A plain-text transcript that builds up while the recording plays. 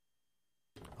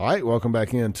All right, welcome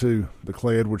back into the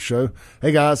Clay Edwards Show.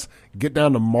 Hey, guys, get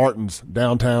down to Martin's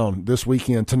downtown this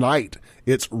weekend. Tonight,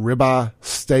 it's ribeye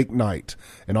steak night.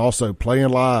 And also playing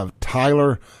live,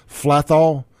 Tyler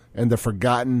Flathall and the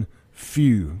Forgotten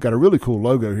Few. Got a really cool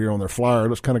logo here on their flyer. It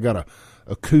looks kind of got a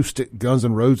acoustic Guns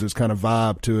N' Roses kind of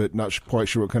vibe to it. Not quite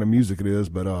sure what kind of music it is,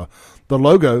 but the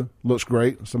logo looks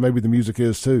great, so maybe the music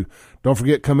is too. Don't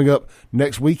forget, coming up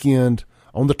next weekend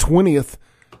on the 20th,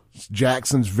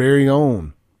 Jackson's very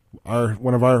own,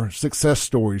 one of our success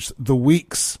stories, The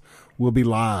Weeks, will be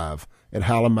live at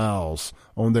Hallowell's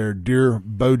on their Dear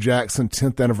Bo Jackson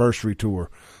 10th anniversary tour.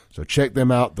 So check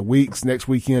them out, The Weeks, next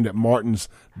weekend at Martin's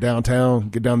downtown.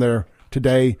 Get down there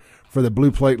today for the Blue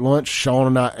Plate lunch. Sean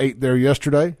and I ate there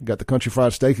yesterday. Got the country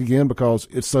fried steak again because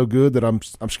it's so good that I'm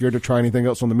scared to try anything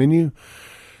else on the menu.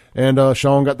 And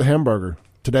Sean got the hamburger.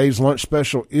 Today's lunch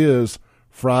special is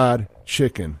fried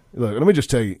chicken. Look, let me just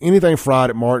tell you, anything fried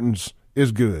at Martin's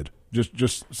is good.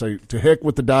 Just say to heck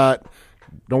with the diet.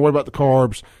 Don't worry about the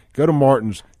carbs. Go to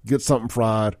Martin's, get something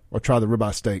fried, or try the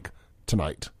ribeye steak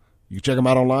tonight. You can check them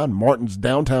out online, Martin's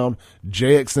downtown,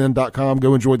 jxn.com.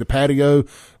 Go enjoy the patio.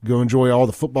 Go enjoy all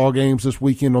the football games this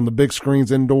weekend on the big screens,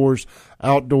 indoors,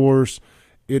 outdoors.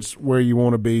 It's where you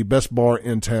want to be. Best bar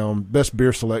in town, best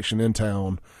beer selection in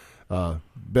town,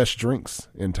 best drinks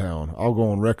in town. I'll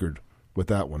go on record with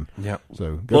that one. Yeah.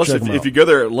 So go Plus, check them out. if you go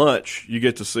there at lunch, you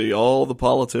get to see all the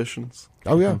politicians.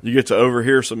 Oh, yeah. You get to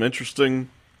overhear some interesting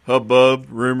hubbub,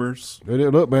 rumors.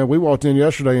 Look, man, we walked in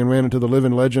yesterday and ran into the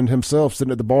living legend himself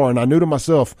sitting at the bar, and I knew to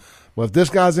myself, well, if this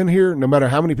guy's in here, no matter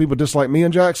how many people dislike me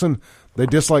in Jackson, they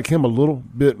dislike him a little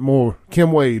bit more.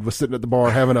 Kim Wade was sitting at the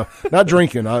bar having not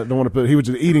drinking. I don't want to put, he was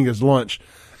just eating his lunch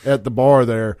at the bar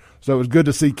there. So it was good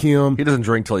to see Kim. He doesn't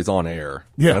drink till he's on air.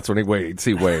 Yeah. That's when he waits.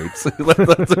 He waits.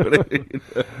 That's what he,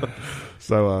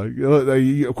 So,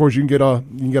 of course, you can get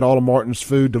all of Martin's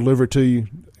food delivered to you.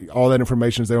 All that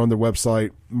information is there on their website,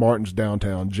 Martin's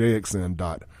Downtown,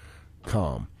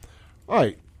 jxn.com. All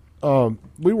right. I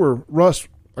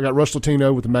got Russ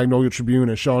Latino with the Magnolia Tribune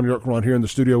and Sean York here in the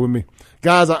studio with me.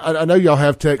 Guys, I know y'all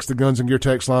have text the Guns and Gear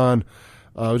text line.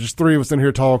 Just three of us in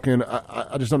here talking.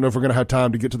 I just don't know if we're going to have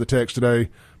time to get to the text today,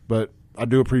 but I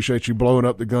do appreciate you blowing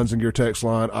up the Guns and Gear text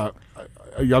line.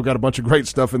 Y'all got a bunch of great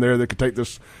stuff in there that could take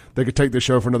this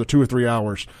show for another 2 or 3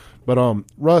 hours. But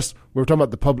Russ, we were talking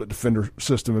about the public defender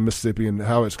system in Mississippi and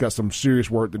how it's got some serious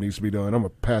work that needs to be done. I'm going to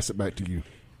pass it back to you.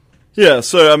 Yeah,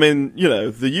 so, I mean,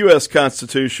 the U.S.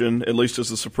 Constitution, at least as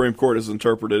the Supreme Court has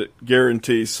interpreted it,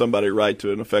 guarantees somebody right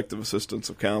to an effective assistance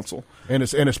of counsel. And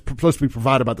it's supposed to be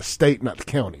provided by the state, not the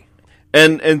county.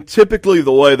 And typically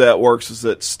the way that works is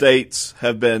that states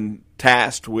have been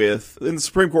tasked with, and the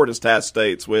Supreme Court has tasked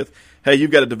states with, hey,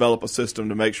 you've got to develop a system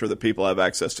to make sure that people have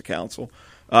access to counsel.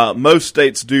 Most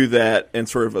states do that in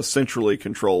sort of a centrally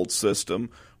controlled system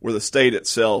where the state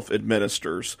itself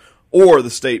administers, or the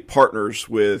state partners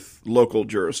with local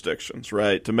jurisdictions,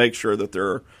 right, to make sure that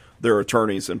there are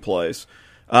attorneys in place.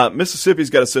 Mississippi's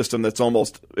got a system that's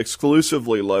almost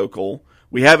exclusively local.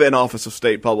 We have an Office of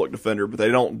State Public Defender, but they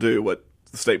don't do what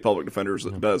the State Public Defender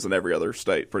does in every other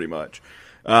state, pretty much.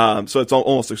 So it's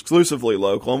almost exclusively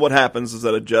local. And what happens is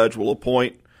that a judge will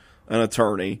appoint an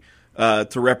attorney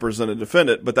to represent a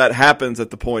defendant, but that happens at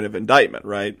the point of indictment,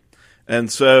 right?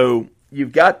 And so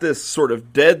you've got this sort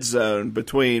of dead zone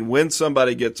between when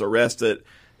somebody gets arrested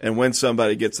and when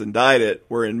somebody gets indicted,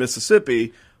 where in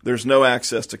Mississippi, there's no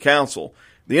access to counsel.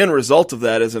 The end result of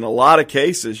that is in a lot of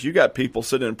cases, you got people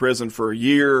sitting in prison for a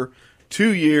year,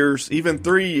 2 years, even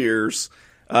 3 years,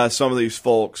 some of these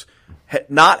folks,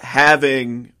 not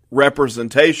having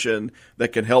representation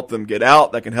that can help them get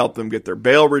out, that can help them get their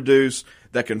bail reduced,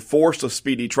 that can force a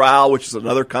speedy trial, which is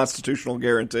another constitutional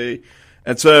guarantee.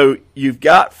 And so you've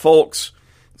got folks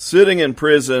sitting in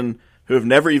prison who have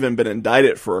never even been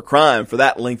indicted for a crime for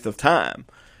that length of time.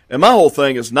 And my whole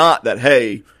thing is not that,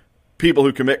 hey, people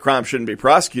who commit crime shouldn't be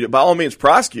prosecuted. By all means,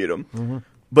 prosecute them,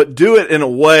 but do it in a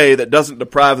way that doesn't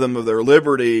deprive them of their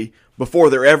liberty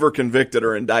before they're ever convicted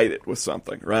or indicted with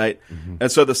something, right?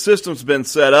 And so the system's been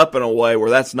set up in a way where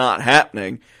that's not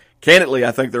happening. Candidly,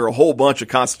 I think there are a whole bunch of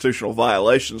constitutional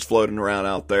violations floating around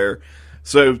out there.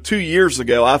 So 2 years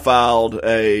ago, I filed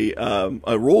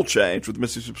a rule change with the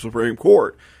Mississippi Supreme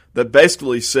Court that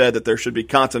basically said that there should be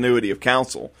continuity of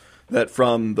counsel, that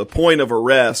from the point of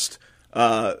arrest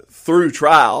through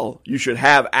trial, you should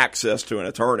have access to an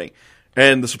attorney.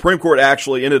 And the Supreme Court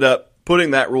actually ended up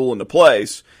putting that rule into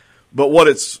place. But what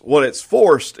it's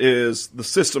forced is the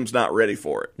system's not ready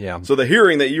for it. Yeah. So the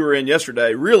hearing that you were in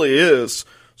yesterday really is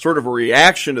sort of a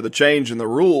reaction to the change in the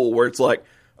rule, where it's like,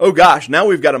 oh gosh, now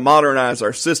we've got to modernize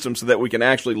our system so that we can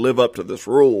actually live up to this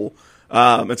rule.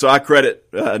 And so I credit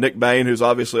Nick Bain, who's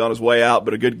obviously on his way out,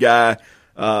 but a good guy,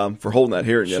 for holding that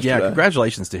hearing yesterday. Yeah,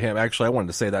 congratulations to him. Actually, I wanted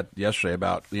to say that yesterday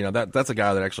about, that's a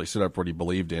guy that actually stood up for what he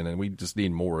believed in, and we just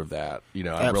need more of that. I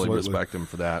Absolutely. really respect him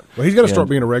for that. Well, he's going to start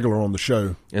being a regular on the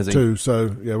show, Is he? too.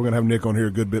 So, yeah, we're going to have Nick on here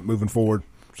a good bit moving forward.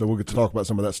 So we'll get to talk about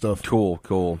some of that stuff.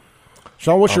 Cool.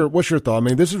 Sean, what's your thought? I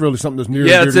mean, this is really something that's near.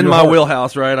 Yeah, and it's dear in to your my heart.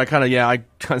 wheelhouse, right? I kind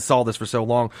of saw this for so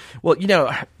long. Well,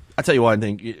 I tell you what, I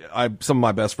think some of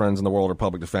my best friends in the world are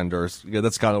public defenders.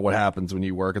 That's kind of what happens when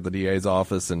you work at the DA's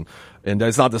office, and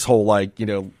it's not this whole law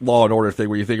and order thing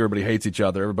where you think everybody hates each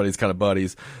other, everybody's kind of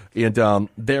buddies, and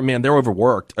they're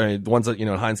overworked. I mean, the ones that in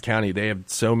Hinds County, they have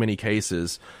so many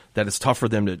cases that it's tough for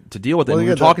them to deal with. Well, and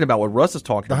yeah, we're talking about what Russ is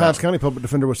talking The about. Hinds County public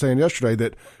defender was saying yesterday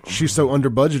that she's so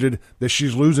under budgeted that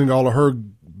she's losing all of her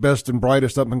best and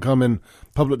brightest up and coming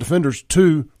public defenders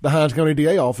to the Hinds County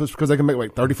DA office because they can make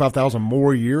like $35,000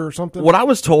 more a year or something. What I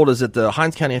was told is that the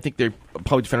Hinds County, I think their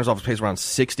public defender's office pays around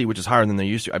 $60, which is higher than they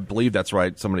used to. I believe that's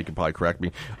right. Somebody could probably correct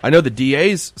me. I know the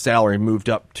DA's salary moved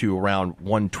up to around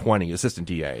 $120, assistant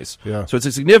DAs. Yeah. So it's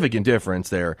a significant difference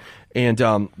there. And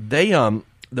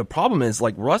the problem is,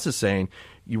 like Russ is saying,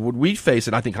 would we face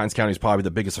it? I think Hinds County is probably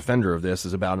the biggest offender of this.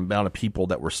 Is about the amount of people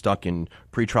that were stuck in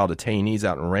pretrial detainees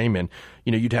out in Raymond.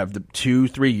 You'd have the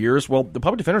 2-3 years. Well, the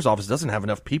public defender's office doesn't have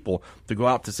enough people to go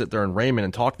out to sit there in Raymond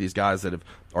and talk to these guys that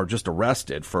are just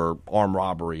arrested for armed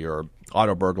robbery or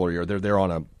auto burglary, or they're there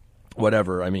on a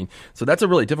whatever. I mean, so that's a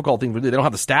really difficult thing to do. They don't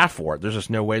have the staff for it. There's just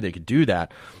no way they could do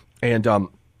that. And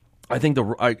I think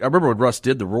I remember when Russ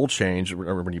did the rule change,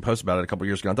 when he posted about it a couple of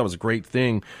years ago, I thought it was a great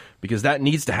thing because that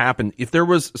needs to happen. If there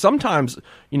was sometimes,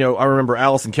 I remember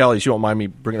Allison Kelly, she won't mind me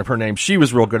bringing up her name. She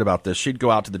was real good about this. She'd go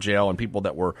out to the jail and people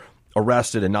that were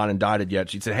arrested and not indicted yet,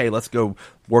 she'd say, hey, let's go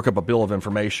work up a bill of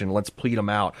information. Let's plead them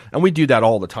out. And we do that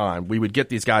all the time. We would get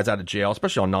these guys out of jail,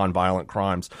 especially on nonviolent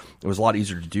crimes. It was a lot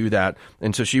easier to do that.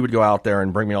 And so she would go out there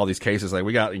and bring me all these cases. Like,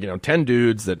 we got, 10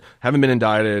 dudes that haven't been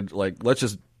indicted. Like, let's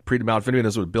just plead them out. If anybody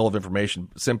knows what a bill of information,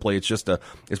 simply,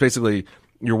 it's basically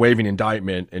you're waiving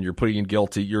indictment and you're pleading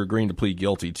guilty. You're agreeing to plead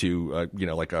guilty to,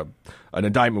 an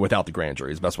indictment without the grand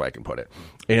jury is the best way I can put it.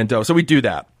 And so we do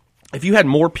that. If you had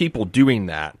more people doing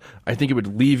that, I think it would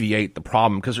alleviate the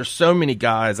problem because there's so many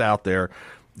guys out there,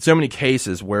 so many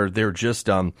cases where they're just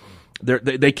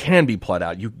they can be pled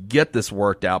out. You get this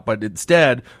worked out, but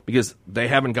instead, because they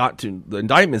haven't got to the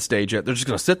indictment stage yet, they're just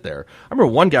going to sit there. I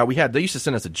remember one guy they used to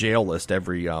send us a jail list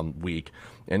every week,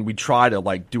 and we try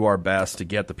to do our best to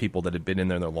get the people that had been in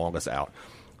there the longest out.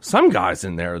 Some guys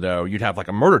in there, though, you'd have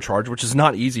a murder charge, which is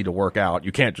not easy to work out.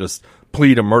 You can't just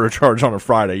plead a murder charge on a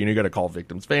Friday. You got to call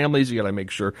victims' families. You got to make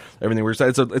sure everything works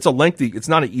out. It's a lengthy. It's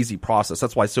not an easy process.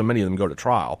 That's why so many of them go to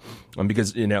trial,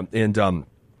 because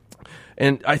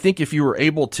and I think if you were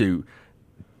able to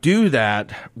do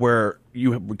that, where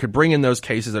you could bring in those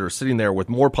cases that are sitting there with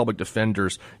more public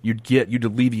defenders, you'd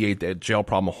alleviate that jail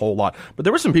problem a whole lot. But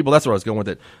there were some people. That's where I was going with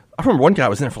it. I remember one guy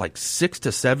was in there for 6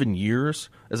 to 7 years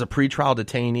as a pretrial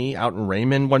detainee out in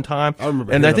Raymond one time. I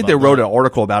remember, and I think they wrote an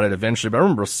article about it eventually. But I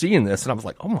remember seeing this, and I was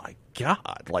like, "Oh my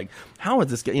God! How is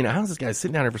this guy? How is this guy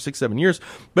sitting down here for 6-7 years?"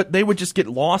 But they would just get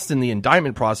lost in the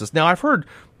indictment process. Now I've heard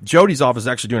Jody's office is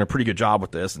actually doing a pretty good job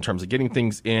with this in terms of getting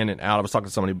things in and out. I was talking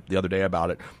to somebody the other day about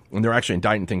it, and they're actually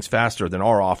indicting things faster than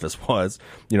our office was.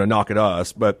 Knock at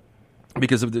us, but.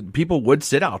 Because of the people would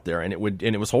sit out there and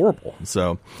it was horrible.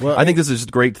 So I think this is just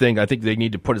a great thing. I think they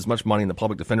need to put as much money in the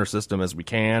public defender system as we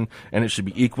can, and it should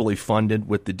be equally funded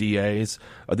with the DAs.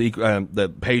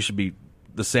 The pay should be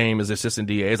the same as assistant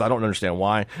DAs. I don't understand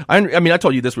why. I mean, I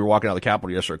told you this. We were walking out of the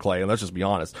Capitol yesterday, Clay, and let's just be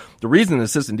honest. The reason the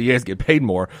assistant DAs get paid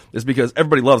more is because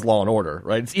everybody loves law and order,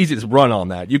 right? It's easy to run on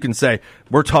that. You can say,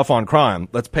 we're tough on crime.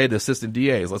 Let's pay the assistant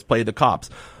DAs. Let's pay the cops.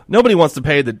 Nobody wants to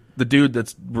pay the dude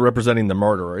that's representing the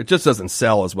murderer. It just doesn't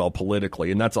sell as well politically,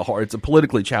 and it's a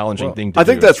politically challenging thing to do. I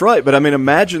think that's right, but I mean,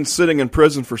 imagine sitting in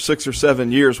prison for 6 or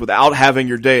 7 years without having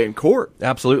your day in court.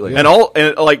 Absolutely. And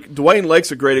Dwayne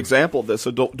Lake's a great example of this.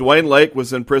 So Dwayne Lake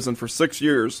was in prison for 6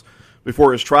 years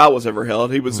before his trial was ever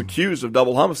held. He was accused of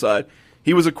double homicide.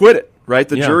 He was acquitted, right?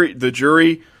 The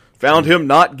jury found him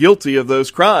not guilty of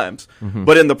those crimes. Mm-hmm.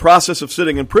 But in the process of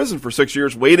sitting in prison for 6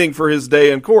 years, waiting for his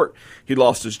day in court, he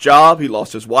lost his job, he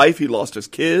lost his wife, he lost his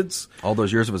kids. All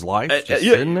those years of his life just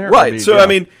sitting there? Right. I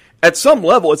mean, at some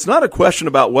level, it's not a question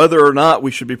about whether or not we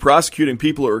should be prosecuting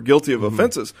people who are guilty of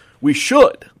offenses. We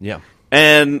should. Yeah.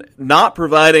 And not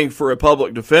providing for a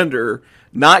public defender,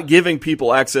 not giving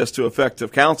people access to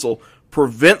effective counsel,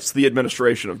 prevents the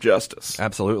administration of justice.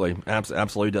 Absolutely.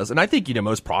 Absolutely does. And I think,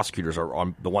 most prosecutors are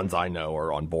on the ones I know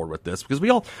are on board with this because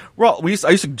I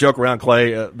used to joke around,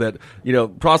 Clay, that,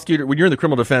 prosecutor, when you're in the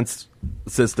criminal defense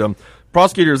system,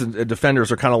 prosecutors and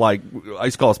defenders are kind of like, I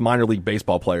used to call us minor league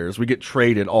baseball players. We get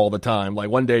traded all the time. Like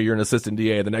one day you're an assistant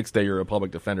DA, the next day you're a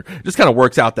public defender. It just kind of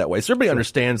works out that way. So everybody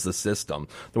understands the system,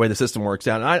 the way the system works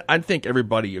out. And I think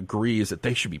everybody agrees that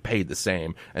they should be paid the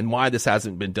same. And why this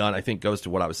hasn't been done, I think, goes to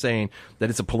what I was saying, that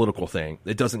it's a political thing.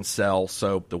 It doesn't sell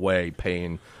soap the way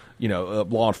paying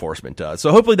law enforcement does.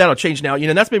 So hopefully that'll change now.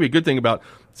 And that's maybe a good thing about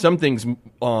some things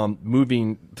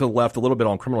moving to the left a little bit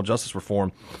on criminal justice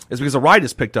reform is because the right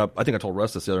has picked up, I think I told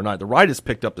Russ this the other night, the right has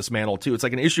picked up this mantle too. It's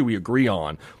like an issue we agree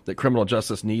on, that criminal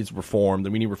justice needs reform, that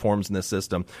we need reforms in this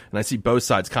system. And I see both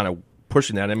sides kind of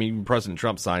pushing that. I mean, President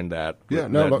Trump signed that. Yeah,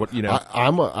 no,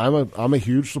 I'm a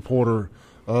huge supporter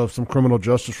of some criminal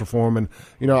justice reform. And,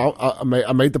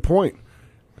 I made the point.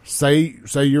 Say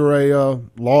you're a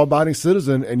law-abiding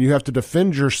citizen and you have to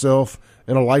defend yourself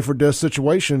in a life or death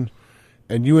situation,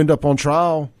 and you end up on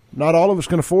trial. Not all of us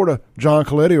can afford a John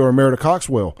Coletti or a Merida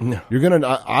Coxwell. No.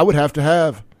 I would have to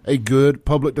have a good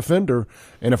public defender,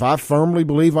 and if I firmly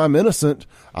believe I'm innocent,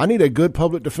 I need a good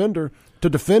public defender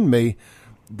to defend me.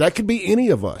 That could be any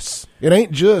of us. It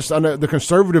ain't just. I know the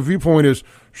conservative viewpoint is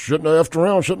shouldn't have effed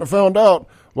around, shouldn't have found out.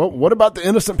 Well, what about the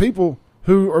innocent people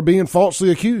who are being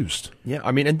falsely accused? Yeah,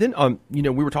 I mean, and then,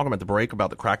 we were talking about the break about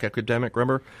the crack epidemic,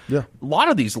 remember? Yeah. A lot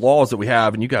of these laws that we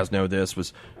have, and you guys know this, was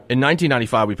in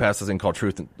 1995 we passed this thing called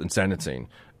Truth in Sentencing,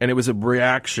 and it was a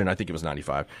reaction, I think it was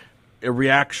 95, a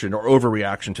reaction or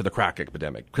overreaction to the crack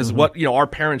epidemic. Because what our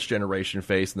parents' generation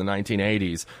faced in the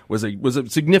 1980s was a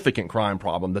significant crime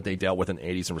problem that they dealt with in the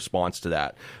 80s in response to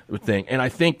that thing. And I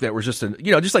think that was just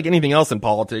just like anything else in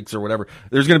politics or whatever,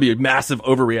 there's going to be a massive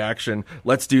overreaction.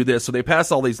 Let's do this. So they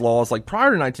passed all these laws. Like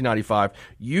prior to 1995,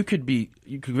 you could be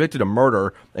convicted of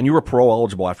murder and you were parole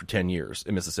eligible after 10 years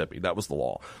in Mississippi. That was the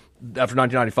law. After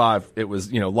 1995, it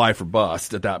was, life or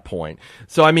bust at that point.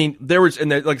 So, I mean,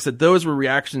 like I said, those were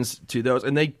reactions to those.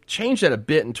 And they changed that a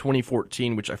bit in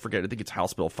 2014, which I forget. I think it's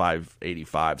House Bill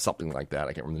 585, something like that.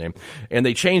 I can't remember the name. And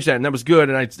they changed that, and that was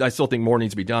good. And I still think more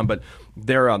needs to be done. But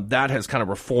that has kind of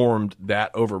reformed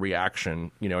that overreaction,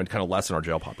 and kind of lessened our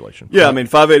jail population. Yeah, I mean,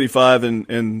 585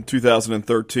 in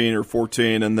 2013 or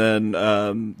 14, and then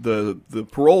the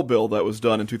parole bill that was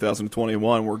done in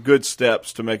 2021 were good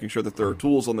steps to making sure that there are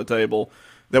tools on the table,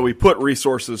 that we put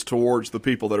resources towards the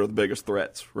people that are the biggest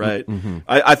threats, right? Mm-hmm.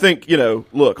 I think,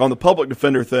 look, on the public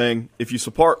defender thing, if you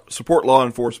support law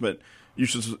enforcement, you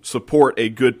should support a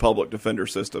good public defender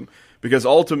system, because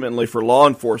ultimately for law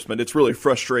enforcement, it's really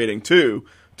frustrating too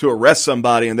to arrest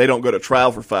somebody and they don't go to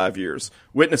trial for 5 years.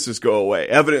 Witnesses go away.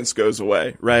 Evidence goes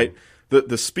away, right?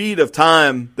 The speed of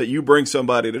time that you bring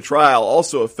somebody to trial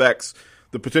also affects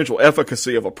the potential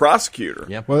efficacy of a prosecutor.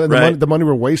 Yeah. Well, the money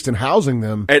we're wasting housing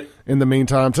them in the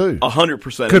meantime, too.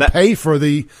 100%. Could pay for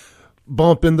the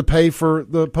bump in the pay for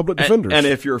the public defenders. And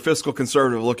if you're a fiscal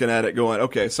conservative looking at it going,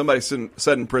 okay, somebody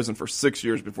sat in prison for 6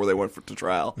 years before they went to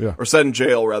trial. Yeah. Or sat in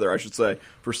jail, rather, I should say,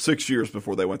 for 6 years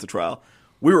before they went to trial.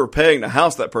 We were paying to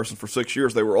house that person for 6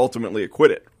 years. They were ultimately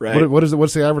acquitted, right?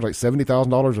 What's the average? Like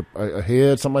 $70,000 a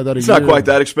head, something like that. It's not quite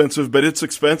that expensive, but it's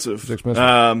expensive. It's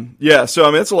expensive. Yeah, so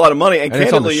I mean, it's a lot of money, and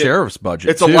it's on the sheriff's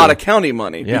budget. It's a lot of county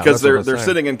money because they're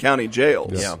sitting in county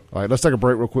jails. Yes. Yeah. All right, let's take a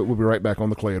break real quick. We'll be right back on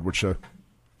the Clay Edwards Show.